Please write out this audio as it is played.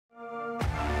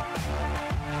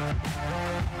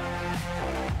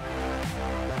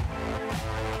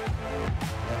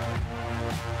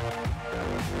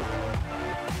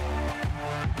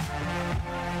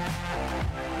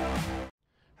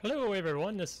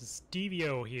this is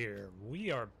Steveo here.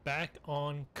 We are back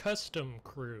on Custom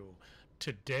Crew.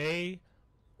 Today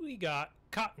we got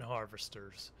cotton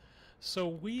harvesters. So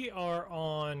we are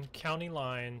on county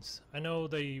lines. I know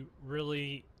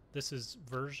this is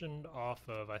versioned off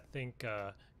of, I think,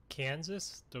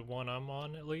 Kansas, the one I'm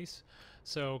on at least.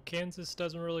 So Kansas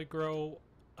doesn't really grow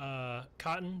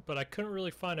cotton, but I couldn't really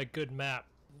find a good map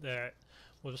that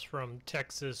was from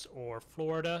Texas or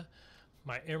Florida.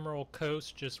 My Emerald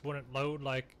Coast just wouldn't load,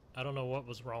 like I don't know what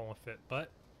was wrong with it, but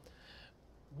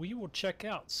we will check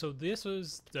out. So this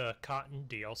is the cotton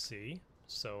DLC,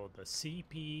 so the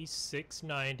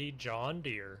CP690 John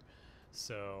Deere.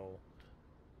 So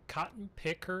cotton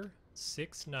picker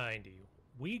 690.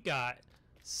 We got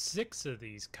 6 of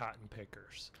these cotton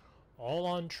pickers, all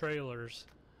on trailers.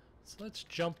 So let's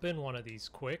jump in one of these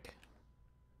quick.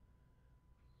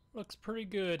 Looks pretty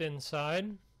good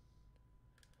inside.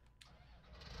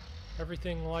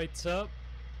 Everything lights up.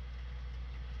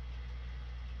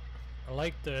 I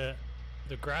like the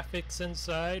graphics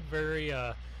inside, very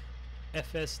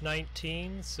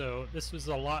FS19, so this was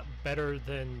a lot better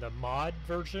than the mod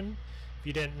version, if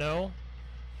you didn't know.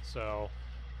 So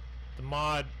the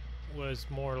mod was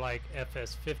more like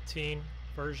FS15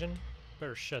 version.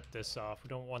 Better shut this off. We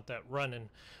don't want that running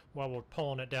while we're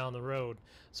pulling it down the road.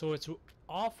 So it's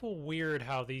awful weird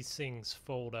how these things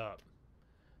fold up.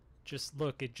 Just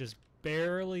look, it just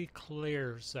barely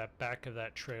clears that back of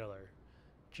that trailer.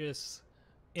 Just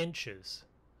inches.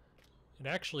 It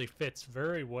actually fits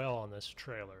very well on this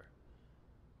trailer.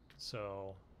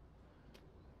 So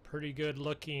pretty good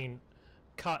looking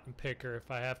cotton picker,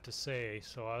 if I have to say.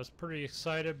 So I was pretty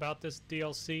excited about this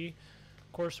DLC.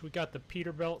 Of course, we got the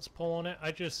Peterbilts pulling it.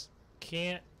 I just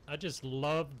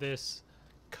love this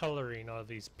coloring of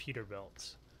these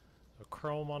Peterbilts. The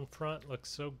chrome on front looks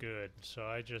so good.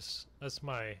 So that's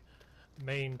my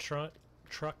main truck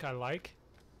I like.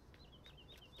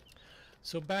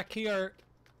 So back here,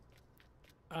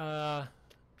 I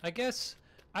guess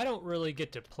I don't really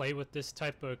get to play with this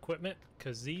type of equipment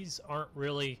because these aren't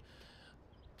really,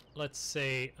 let's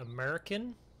say,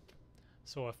 American.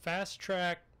 So a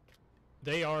Fasttrac,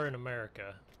 they are in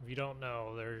America. If you don't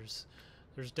know, there's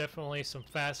definitely some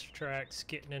Fasttracs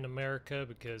getting in America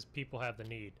because people have the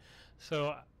need.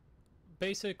 So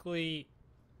basically,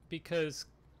 because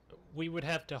we would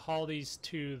have to haul these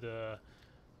to the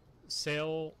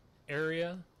sale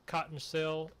area, cotton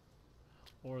sale,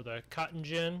 or the cotton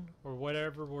gin, or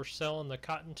whatever we're selling the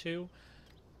cotton to,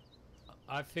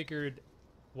 I figured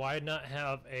why not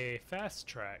have a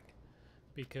Fasttrac,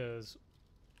 because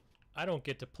I don't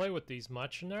get to play with these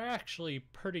much, and they're actually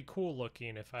pretty cool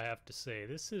looking, if I have to say.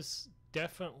 This is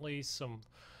definitely some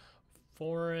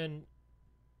foreign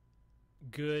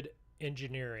good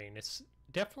engineering. It's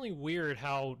definitely weird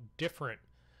how different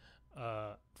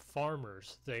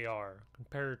farmers they are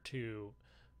compared to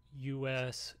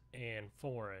US and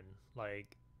foreign.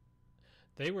 Like,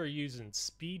 they were using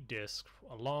speed discs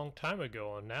a long time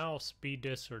ago, and now speed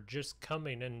discs are just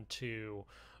coming into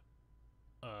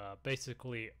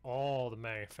basically all the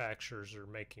manufacturers are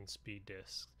making speed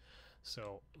discs.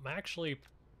 So I'm actually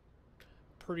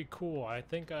pretty cool. I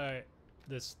think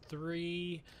this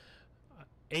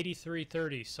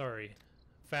 8330, sorry,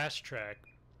 Fasttrac,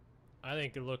 I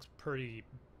think it looks pretty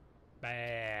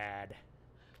bad,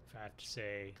 if I have to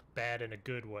say. Bad in a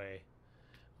good way.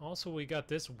 Also, we got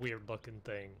this weird looking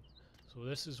thing. So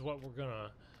this is what we're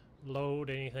gonna load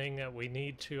anything that we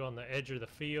need to on the edge of the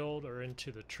field or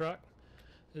into the truck.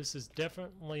 This is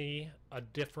definitely a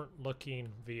different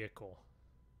looking vehicle.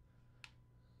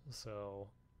 So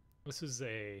this is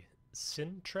a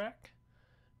Sintrac.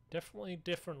 Definitely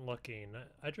different looking.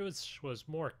 I just was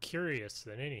more curious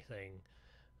than anything.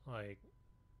 Like,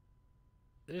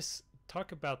 this,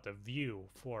 talk about the view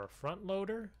for a front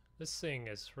loader. This thing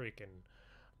is freaking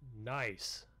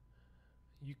nice.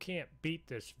 You can't beat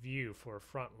this view for a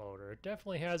front loader. It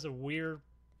definitely has a weird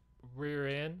rear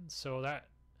end, so that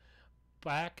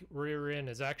back rear end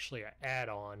is actually an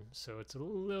add-on, so it's a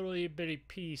little bitty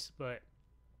piece, but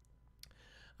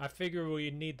I figure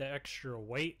we need the extra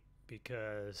weight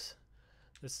because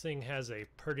this thing has a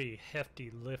pretty hefty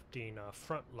lifting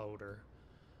front loader.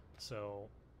 So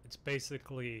it's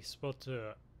basically supposed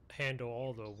to handle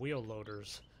all the wheel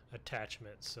loaders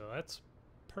attachments, so that's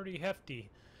pretty hefty.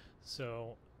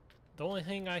 So the only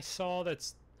thing I saw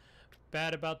that's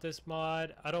bad about this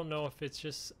mod, I don't know if it's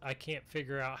just I can't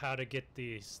figure out how to get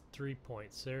these 3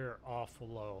 points. They're awful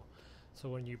low. So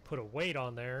when you put a weight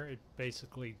on there, it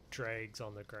basically drags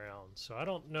on the ground. So I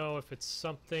don't know if it's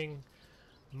something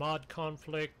mod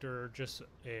conflict or just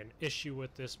an issue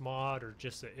with this mod or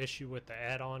just an issue with the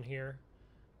add-on here.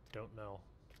 Don't know.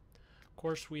 Of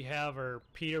course, we have our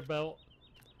Peterbilt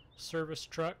service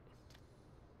truck.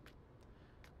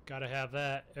 Gotta have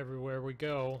that everywhere we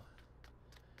go.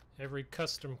 Every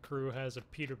custom crew has a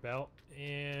Peterbilt,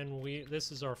 and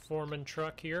this is our foreman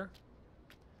truck here.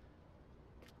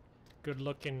 Good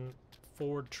looking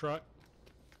Ford truck.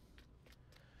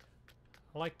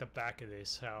 I like the back of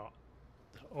this, how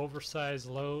the oversized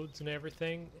loads and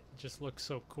everything, it just looks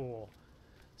so cool.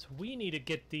 So we need to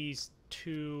get these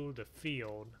to the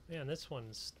field. Man, this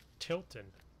one's tilting.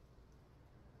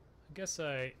 I guess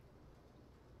I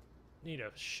need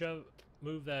to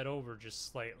move that over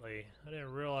just slightly. I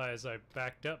didn't realize I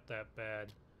backed up that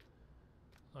bad.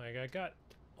 Like, I got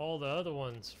all the other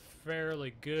ones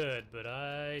fairly good, but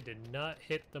I did not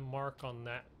hit the mark on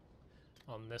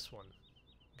this one.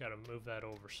 Gotta move that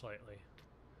over slightly.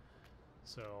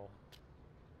 So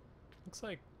looks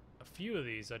like a few of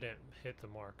these I didn't hit the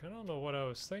mark. I don't know what I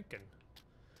was thinking.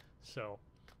 So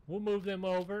we'll move them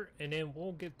over, and then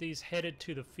we'll get these headed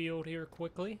to the field here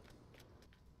quickly.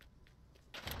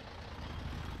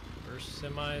 First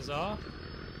semi's off.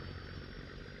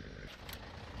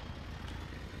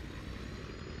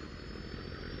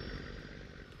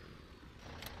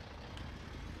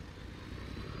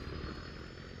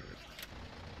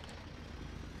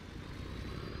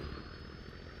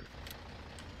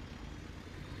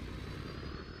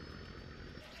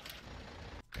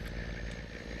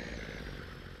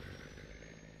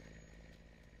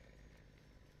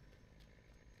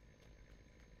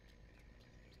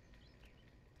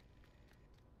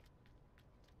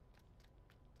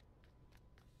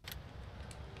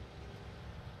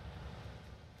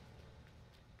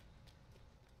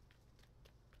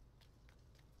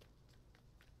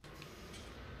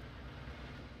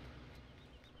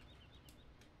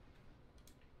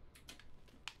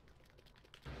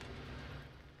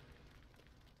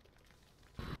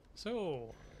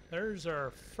 So there's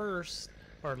our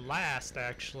last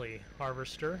actually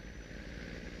harvester.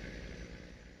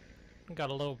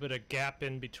 Got a little bit of gap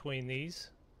in between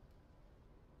these.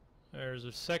 There's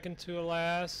a second to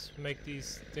last. Make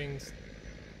these things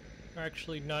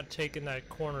actually not taking that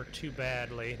corner too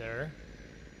badly there.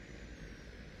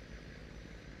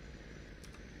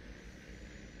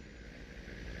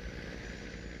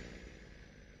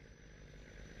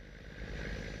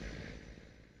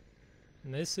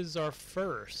 And this is our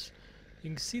first. You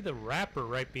can see the wrapper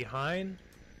right behind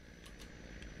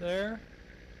there.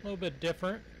 A little bit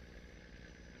different.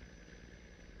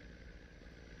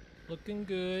 Looking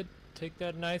good. Take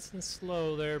that nice and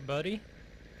slow there, buddy.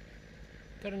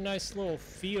 Got a nice little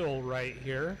feel right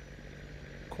here.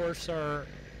 Of course, our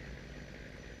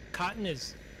cotton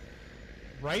is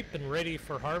ripe and ready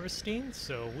for harvesting,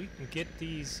 so we can get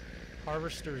these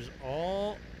harvesters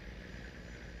all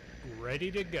ready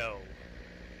to go.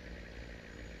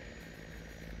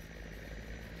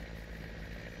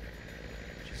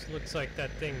 Looks like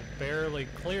that thing barely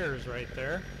clears right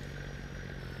there.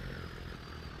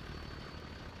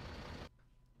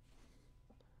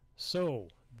 So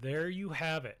there you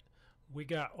have it. We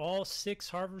got all 6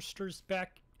 harvesters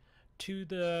back to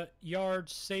the yard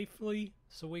safely.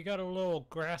 So we got a little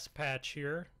grass patch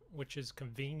here, which is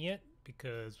convenient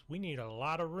because we need a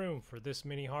lot of room for this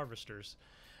many harvesters.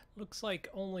 Looks like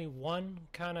only one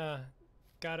kind of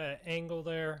got an angle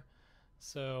there.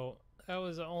 So that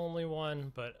was the only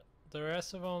one, but the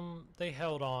rest of them, they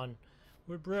held on.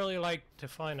 We'd really like to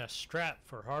find a strap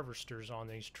for harvesters on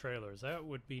these trailers. That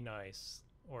would be nice.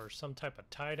 Or some type of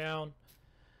tie down.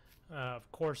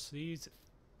 Of course, these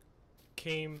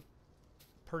came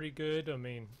pretty good. I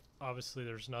mean, obviously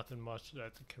there's nothing much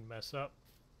that can mess up.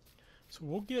 So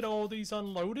we'll get all these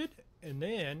unloaded, and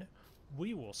then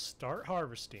we will start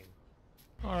harvesting.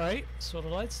 Alright, so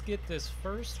let's get this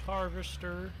first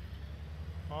harvester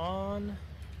on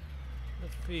the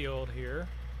field here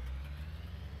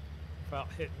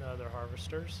without hitting other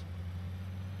harvesters.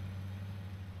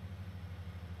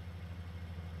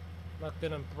 Not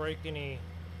gonna break any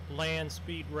land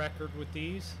speed record with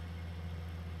these.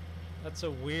 That's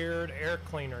a weird air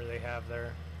cleaner they have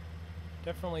there.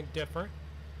 Definitely different.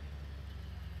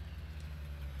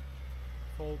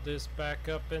 Fold this back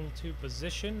up into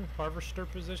position, harvester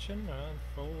position.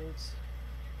 Folds.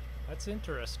 That's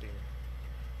interesting.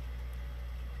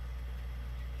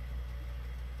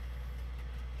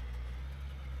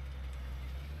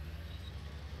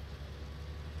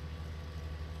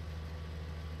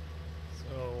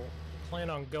 So, plan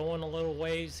on going a little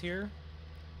ways here.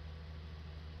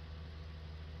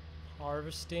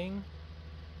 Harvesting.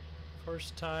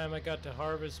 First time I got to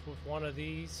harvest with one of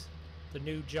these, the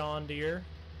new John Deere.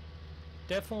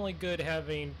 Definitely good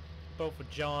having both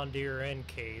with John Deere and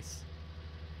Case.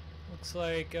 Looks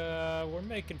like we're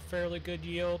making fairly good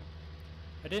yield.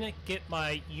 I didn't get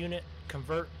my unit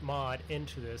convert mod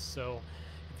into this, so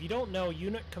if you don't know,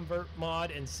 unit convert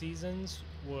mod in seasons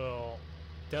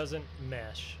doesn't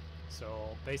mesh.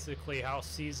 So basically how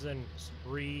seasons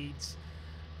reads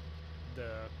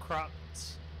the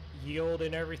crops yield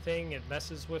and everything, it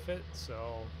messes with it,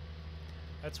 so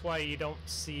that's why you don't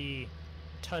see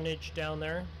tonnage down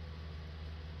there.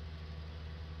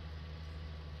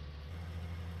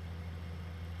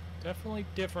 Definitely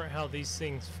different how these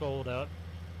things fold up.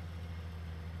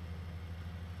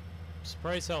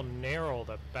 Surprised how narrow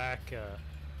the back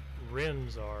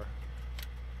rims are.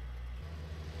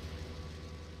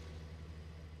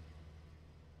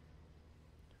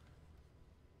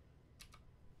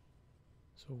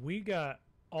 So we got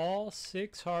all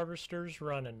 6 harvesters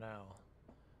running now.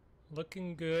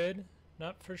 Looking good.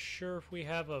 Not for sure if we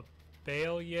have a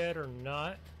bale yet or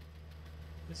not.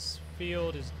 This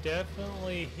field is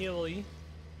definitely hilly,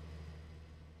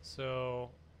 so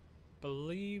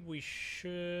believe we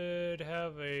should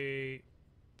have a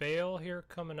bale here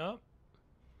coming up.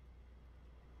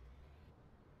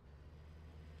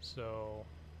 So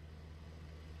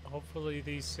hopefully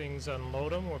these things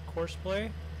unload them with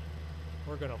courseplay.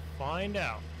 We're gonna find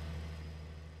out.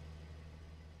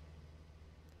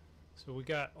 So we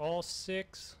got all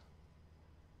 6.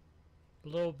 A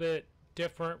little bit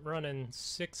different running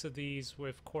 6 of these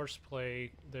with courseplay.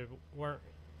 There weren't,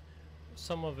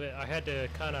 some of it I had to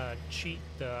kind of cheat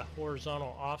the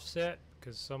horizontal offset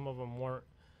because some of them weren't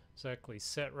exactly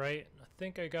set right. I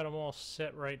think I got them all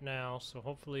set right now, so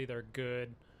hopefully they're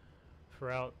good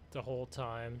throughout the whole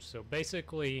time. So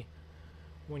basically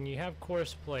when you have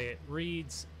courseplay, it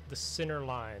reads the center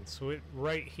line, so it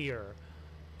right here,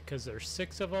 because there's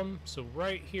 6 of them, so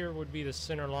right here would be the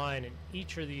center line, and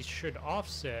each of these should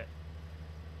offset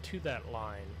to that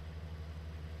line.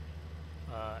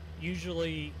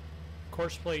 Usually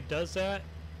courseplay does that,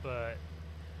 but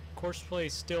courseplay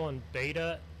is still in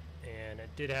beta and it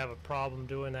did have a problem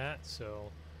doing that, so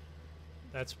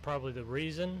that's probably the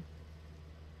reason.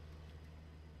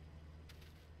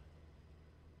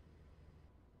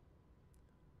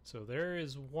 So there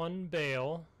is 1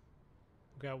 bale.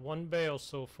 We've got 1 bale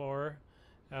so far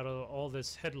out of all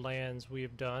this headlands we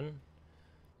have done.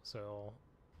 So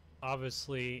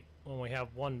obviously when we have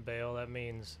 1 bale, that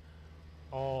means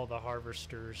all the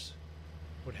harvesters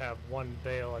would have 1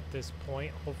 bale at this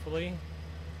point, hopefully.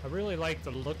 I really like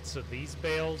the looks of these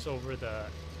bales over the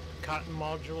cotton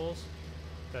modules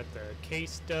that the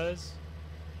Case does.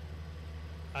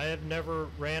 I have never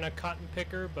ran a cotton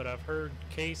picker, but I've heard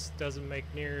Case doesn't make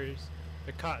near as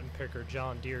the cotton picker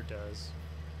John Deere does.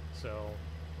 So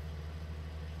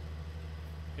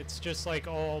it's just like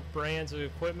all brands of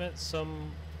equipment.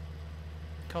 Some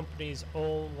companies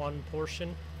own one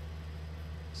portion.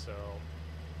 So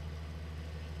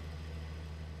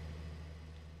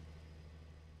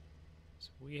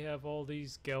we have all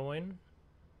these going.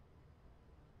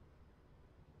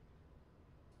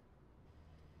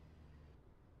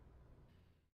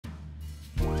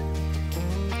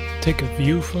 Take a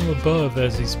view from above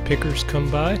as these pickers come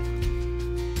by.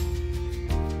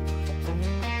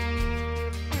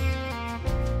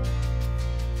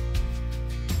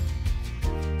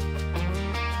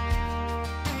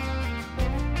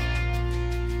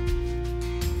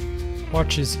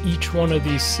 Watch as each one of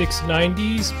these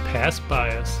 690s pass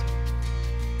by us.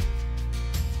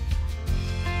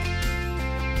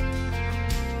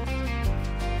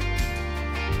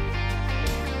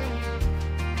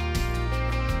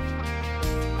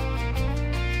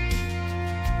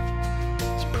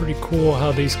 Pretty cool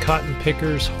how these cotton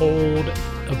pickers hold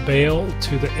a bale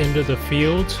to the end of the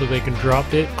field so they can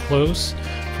drop it close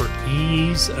for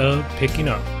ease of picking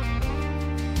up.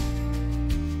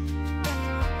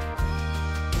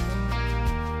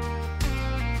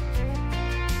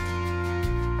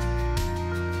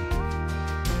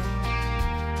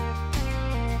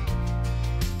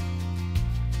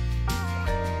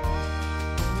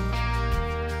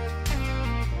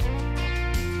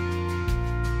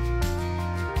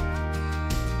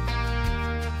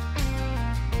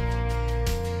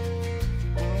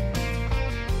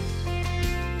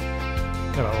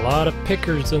 Got a lot of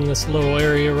pickers in this little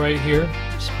area right here.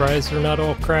 Surprised they're not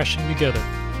all crashing together.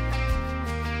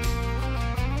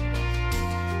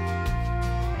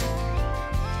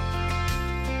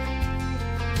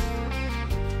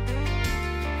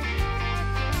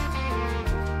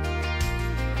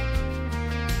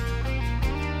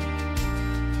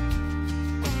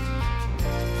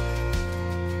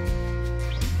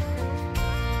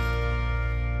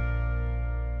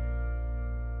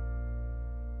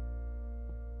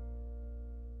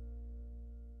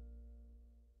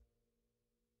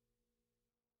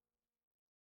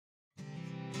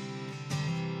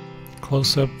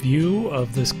 Close-up view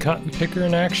of this cotton picker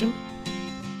in action.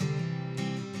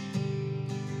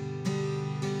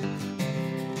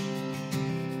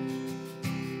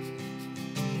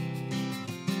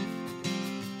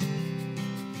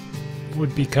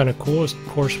 Would be kind of cool as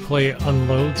Courseplay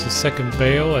unloads the second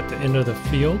bale at the end of the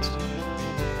field.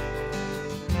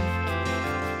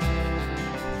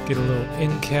 Get a little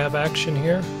in-cab action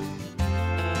here.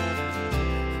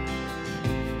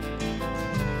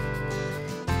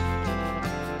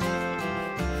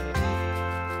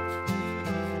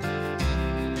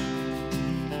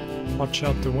 Watch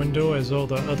out the window as all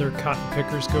the other cotton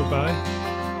pickers go by.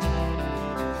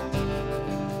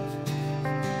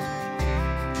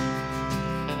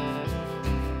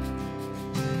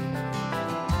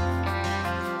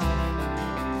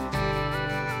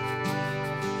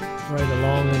 Right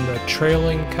along in the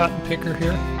trailing cotton picker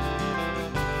here.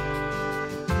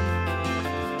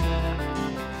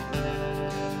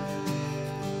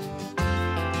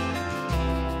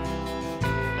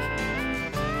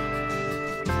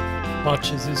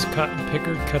 Watch as this cotton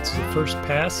picker cuts the first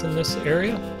pass in this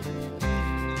area.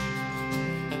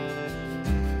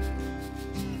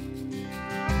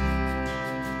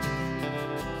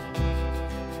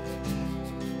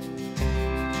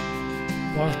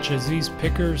 Watch as these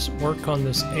pickers work on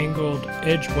this angled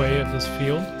edgeway of this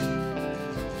field.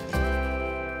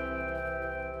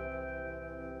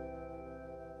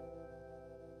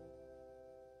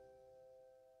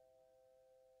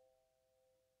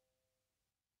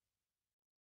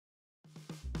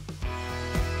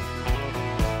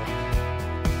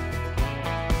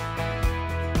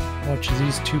 Watch as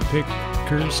these two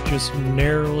pickers just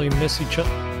narrowly miss each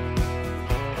other.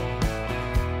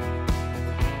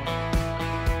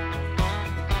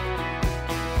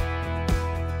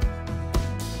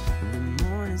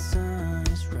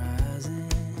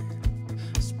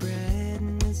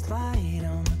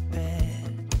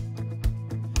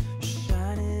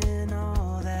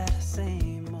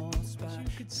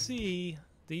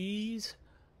 These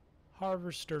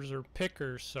harvesters or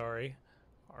pickers, sorry,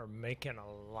 are making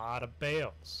a lot of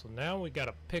bales. So now we got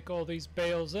to pick all these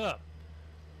bales up.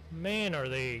 Man, are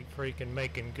they freaking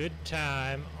making good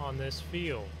time on this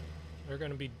field. They're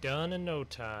going to be done in no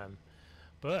time.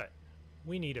 But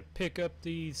we need to pick up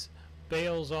these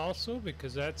bales also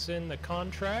because that's in the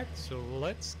contract. So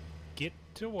let's get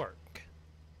to work.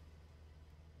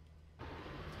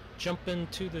 Jump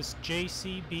into this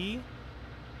JCB.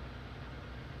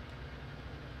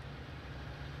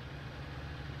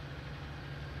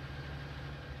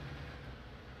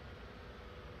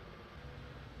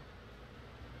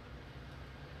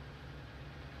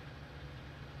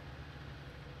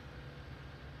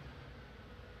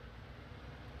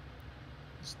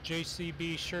 This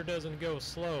JCB sure doesn't go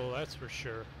slow, that's for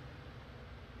sure.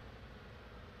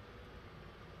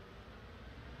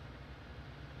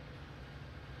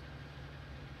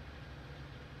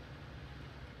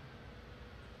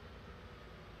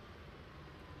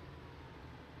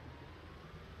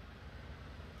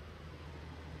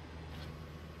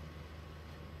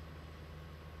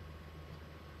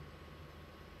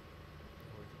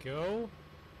 There we go.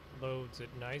 Loads it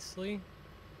nicely.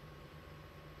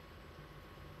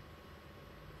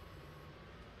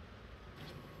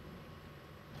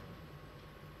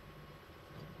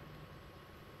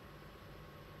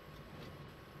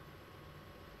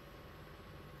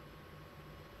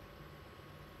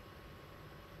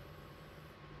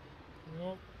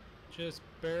 Nope, just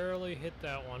barely hit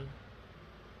that one.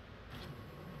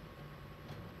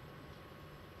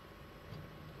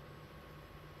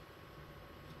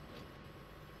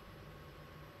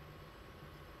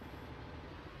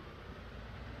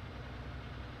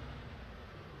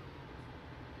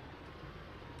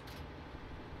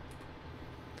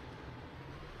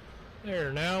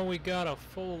 There, now we got a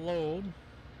full load.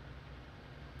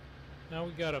 Now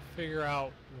we got to figure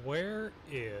out where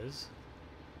is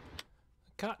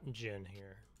the cotton gin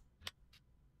here.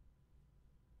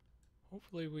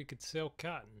 Hopefully we could sell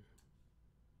cotton.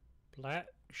 Black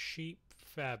Sheep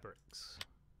Fabrics.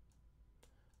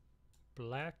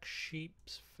 Black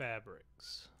Sheep's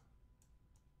Fabrics.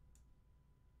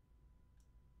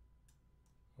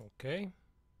 Okay.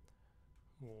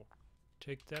 We'll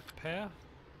take that path.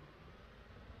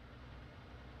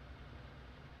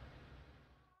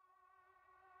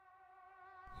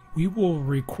 We will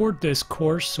record this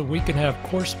course so we can have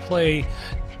Courseplay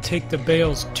take the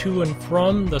bales to and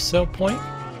from the sell point.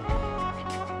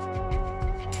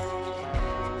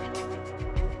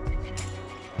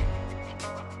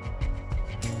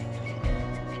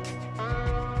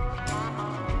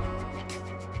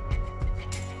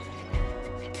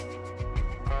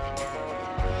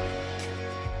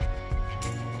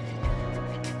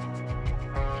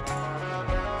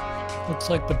 Looks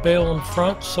like the bale in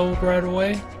front sold right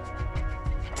away.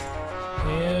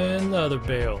 And the other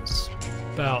bales.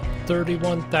 About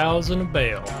 31,000 a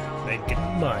bale. Making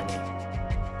money.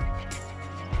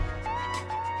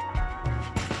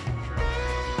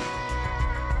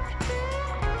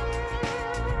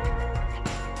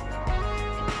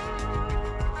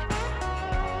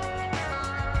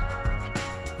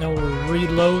 Now we'll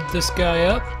reload this guy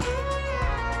up.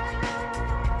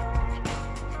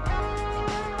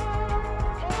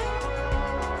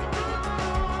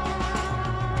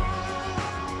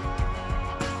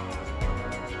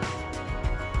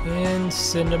 And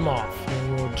send him off.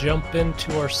 And we'll jump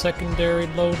into our secondary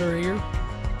loader here.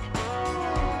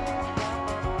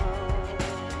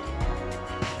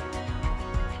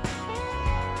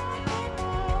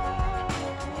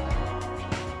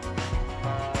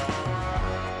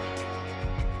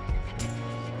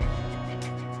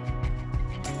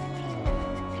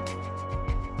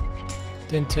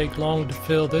 Didn't take long to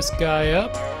fill this guy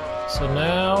up, so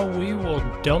now we will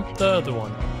dump the other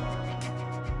one.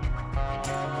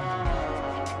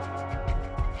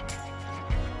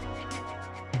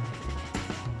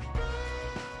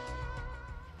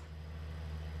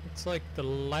 Looks like the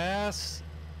last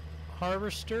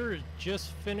harvester is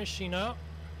just finishing up.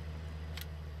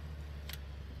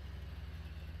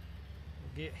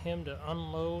 We'll get him to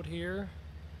unload here.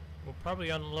 We'll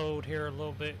probably unload here a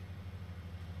little bit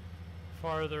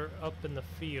farther up in the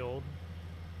field,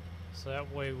 so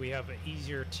that way we have an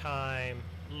easier time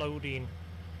loading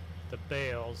the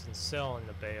bales and selling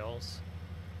the bales.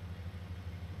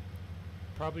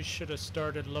 Probably should have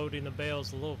started loading the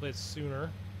bales a little bit sooner,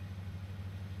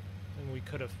 and we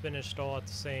could have finished all at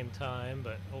the same time,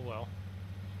 but oh well.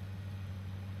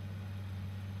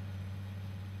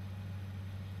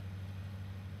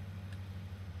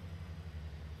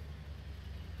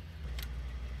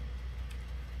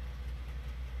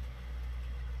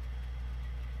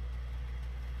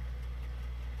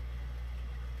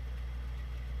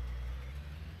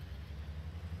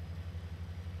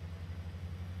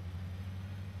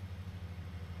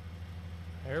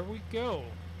 There we go.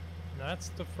 That's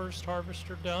the first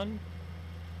harvester done.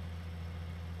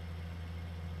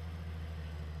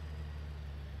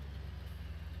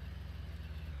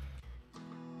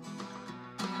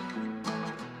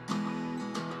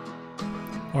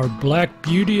 Our black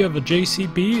beauty of a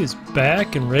JCB is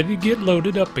back and ready to get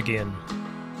loaded up again.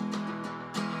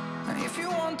 If you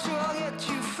want to, I'll get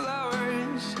you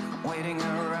flowers waiting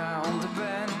around the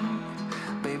bend.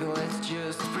 Baby, let's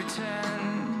just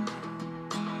pretend.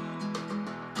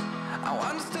 I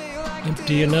want to stay like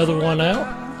Empty another one out.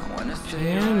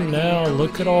 And now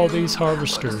look at all these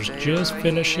harvesters just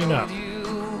finishing up.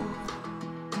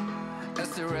 As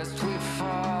the rest we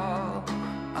fall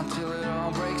until it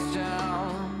all breaks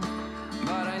down.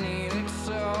 But I need it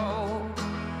so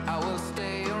I will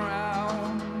stay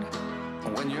around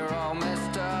when you're all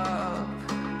messed up.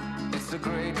 It's a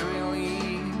great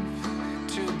relief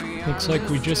to be. Looks like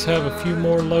we just have a few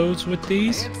more loads with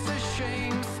these. It's a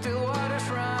shame still waters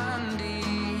run deep.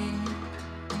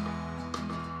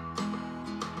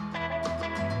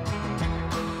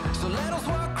 So let us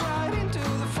walk right into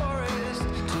the forest,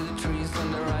 to the trees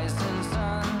and the rising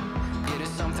sun. It is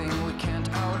something we can't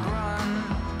outrun.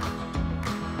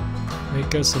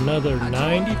 Make us another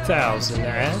 90,000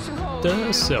 at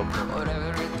the silver.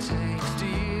 Whatever it takes, do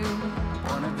you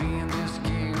wanna be in this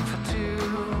game for two?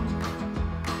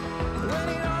 When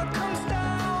it all comes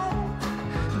down,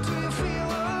 do you feel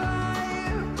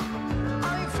alive?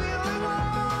 Are you feeling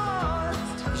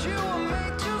lost? You were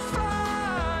made to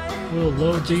fly. We'll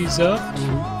load these up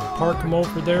and park them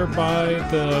over there by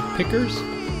the pickers. It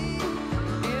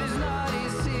is not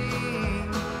easy.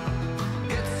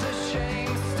 It's a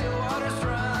shame still waters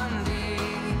run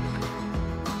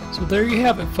deep. So there you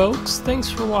have it, folks. Thanks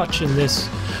for watching this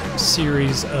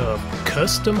series of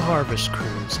custom harvest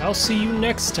crews. I'll see you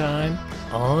next time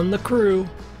on the crew.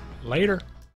 Later.